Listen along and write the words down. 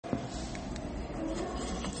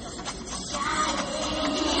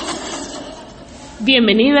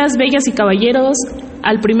Bienvenidas, bellas y caballeros,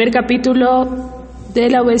 al primer capítulo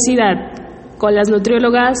de la obesidad, con las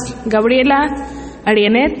nutriólogas Gabriela,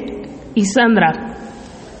 Arianet y Sandra.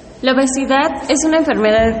 La obesidad es una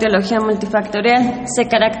enfermedad de etiología multifactorial. Se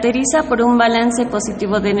caracteriza por un balance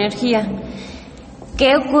positivo de energía.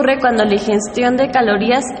 ¿Qué ocurre cuando la ingestión de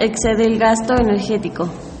calorías excede el gasto energético?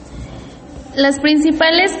 Las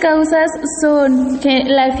principales causas son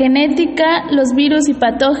la genética, los virus y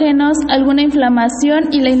patógenos, alguna inflamación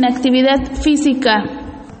y la inactividad física.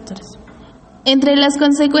 Entre las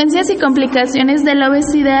consecuencias y complicaciones de la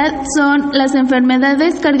obesidad son las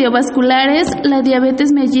enfermedades cardiovasculares, la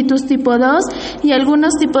diabetes mellitus tipo 2 y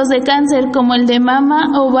algunos tipos de cáncer como el de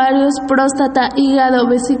mama, ovarios, próstata, hígado,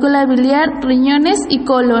 vesícula biliar, riñones y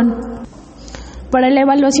colon. Para la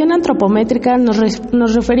evaluación antropométrica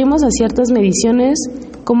nos referimos a ciertas mediciones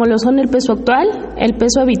como lo son el peso actual, el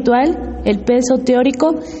peso habitual, el peso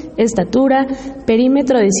teórico, estatura,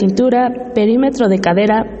 perímetro de cintura, perímetro de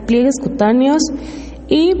cadera, pliegues cutáneos,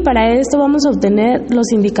 y para esto vamos a obtener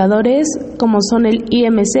los indicadores como son el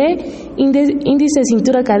IMC, índice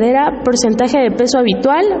cintura-cadera, porcentaje de peso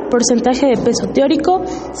habitual, porcentaje de peso teórico,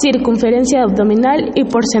 circunferencia abdominal y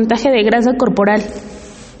porcentaje de grasa corporal.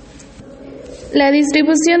 La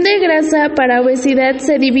distribución de grasa para obesidad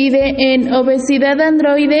se divide en obesidad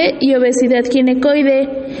androide y obesidad ginecoide.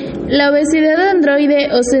 La obesidad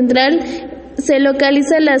androide o central se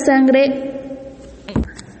localiza en la sangre.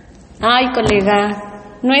 Ay,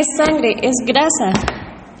 colega, no es sangre, es grasa.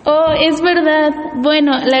 Oh, es verdad.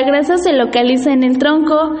 Bueno, la grasa se localiza en el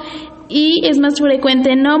tronco y es más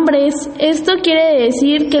frecuente en hombres. Esto quiere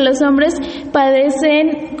decir que los hombres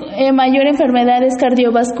padecen mayor enfermedades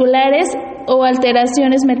cardiovasculares o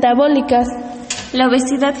alteraciones metabólicas. La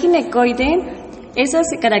obesidad ginecoide, esa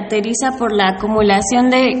se caracteriza por la acumulación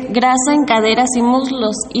de grasa en caderas y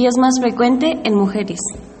muslos y es más frecuente en mujeres.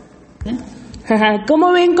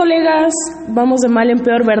 ¿Cómo ven, colegas? Vamos de mal en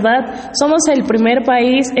peor, ¿verdad? Somos el primer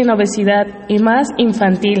país en obesidad y más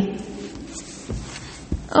infantil.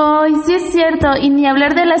 Oh, sí es cierto, y ni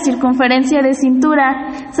hablar de la circunferencia de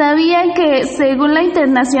cintura. ¿Sabían que según la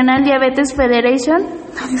International Diabetes Federation?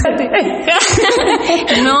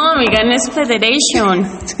 No, amiga, no es Federation.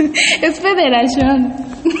 Es Federation.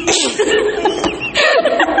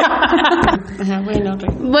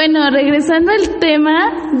 Bueno, regresando al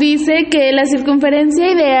tema, dice que la circunferencia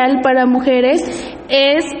ideal para mujeres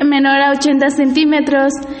es menor a 80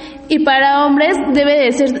 centímetros. Y para hombres debe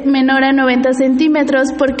de ser menor a 90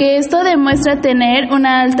 centímetros porque esto demuestra tener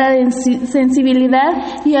una alta sensibilidad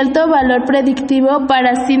y alto valor predictivo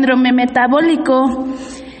para síndrome metabólico,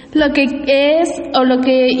 lo que es o lo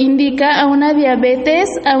que indica a una diabetes,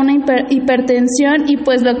 a una hipertensión y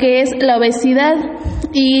pues lo que es la obesidad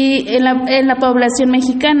y en la población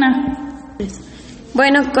mexicana.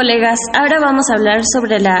 Bueno, colegas, ahora vamos a hablar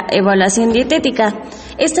sobre la evaluación dietética.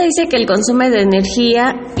 Esta dice que el consumo de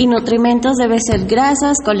energía y nutrimentos debe ser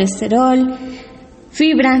grasas, colesterol,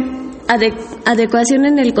 fibra, adecuación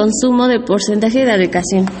en el consumo de porcentaje de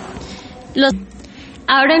adecuación.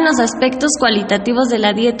 Ahora en los aspectos cualitativos de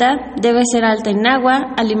la dieta debe ser alta en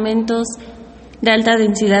agua, alimentos de alta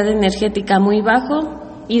densidad energética muy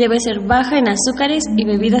bajo y debe ser baja en azúcares y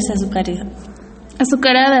bebidas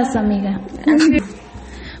azucaradas, amiga.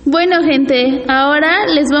 Bueno, gente, ahora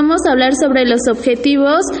les vamos a hablar sobre los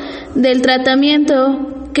objetivos del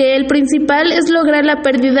tratamiento, que el principal es lograr la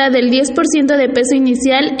pérdida del 10% de peso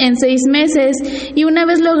inicial en 6 meses y una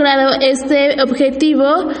vez logrado este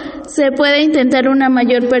objetivo se puede intentar una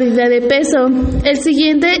mayor pérdida de peso. El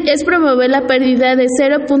siguiente es promover la pérdida de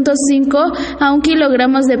 0.5 a 1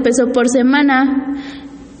 kilogramos de peso por semana.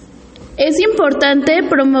 Es importante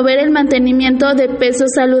promover el mantenimiento de peso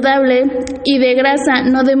saludable y de grasa,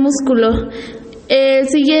 no de músculo. El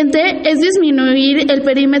siguiente es disminuir el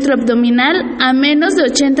perímetro abdominal a menos de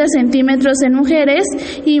 80 centímetros en mujeres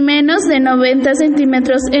y menos de 90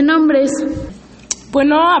 centímetros en hombres.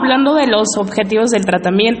 Bueno, hablando de los objetivos del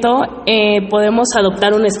tratamiento, podemos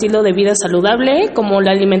adoptar un estilo de vida saludable como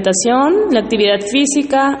la alimentación, la actividad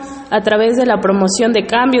física, a través de la promoción de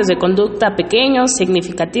cambios de conducta pequeños,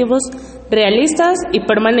 significativos, realistas y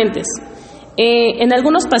permanentes. En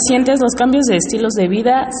algunos pacientes los cambios de estilos de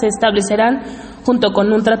vida se establecerán junto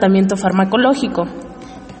con un tratamiento farmacológico.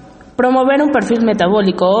 Promover un perfil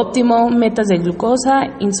metabólico óptimo, metas de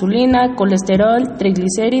glucosa, insulina, colesterol,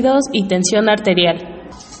 triglicéridos y tensión arterial.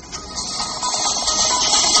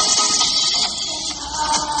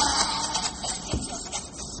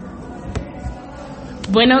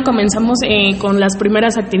 Bueno, comenzamos con las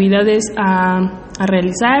primeras actividades a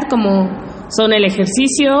realizar, como son el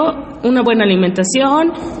ejercicio, una buena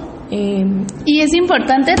alimentación, Y es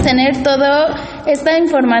importante tener toda esta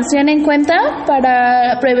información en cuenta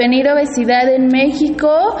para prevenir obesidad en México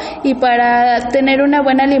y para tener una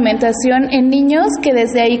buena alimentación en niños, que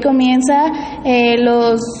desde ahí comienza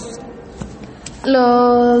los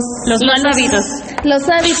malos hábitos. Los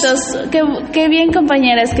hábitos. Qué bien,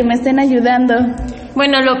 compañeras, que me estén ayudando.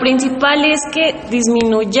 Bueno, lo principal es que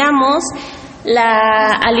disminuyamos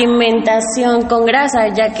la alimentación con grasa,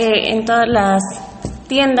 ya que en todas las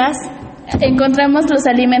tiendas encontramos los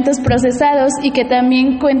alimentos procesados y que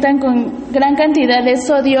también cuentan con gran cantidad de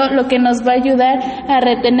sodio, lo que nos va a ayudar a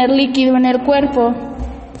retener líquido en el cuerpo.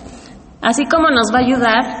 Así como nos va a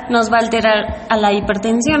ayudar, nos va a alterar a la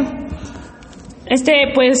hipertensión.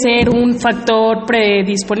 Este puede ser un factor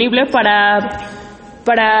predisponible para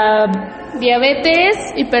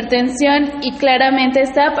diabetes, hipertensión y claramente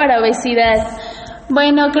está para obesidad.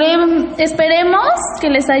 Bueno, esperemos que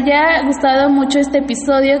les haya gustado mucho este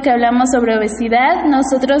episodio que hablamos sobre obesidad.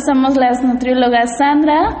 Nosotros somos las nutriólogas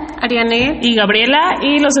Sandra, Ariane y Gabriela,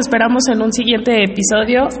 y los esperamos en un siguiente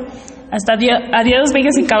episodio. Hasta adiós,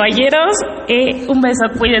 bellos y caballeros. Un beso,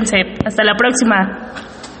 cuídense. Hasta la próxima.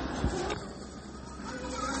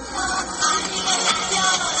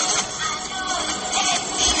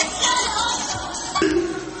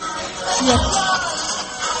 Yeah.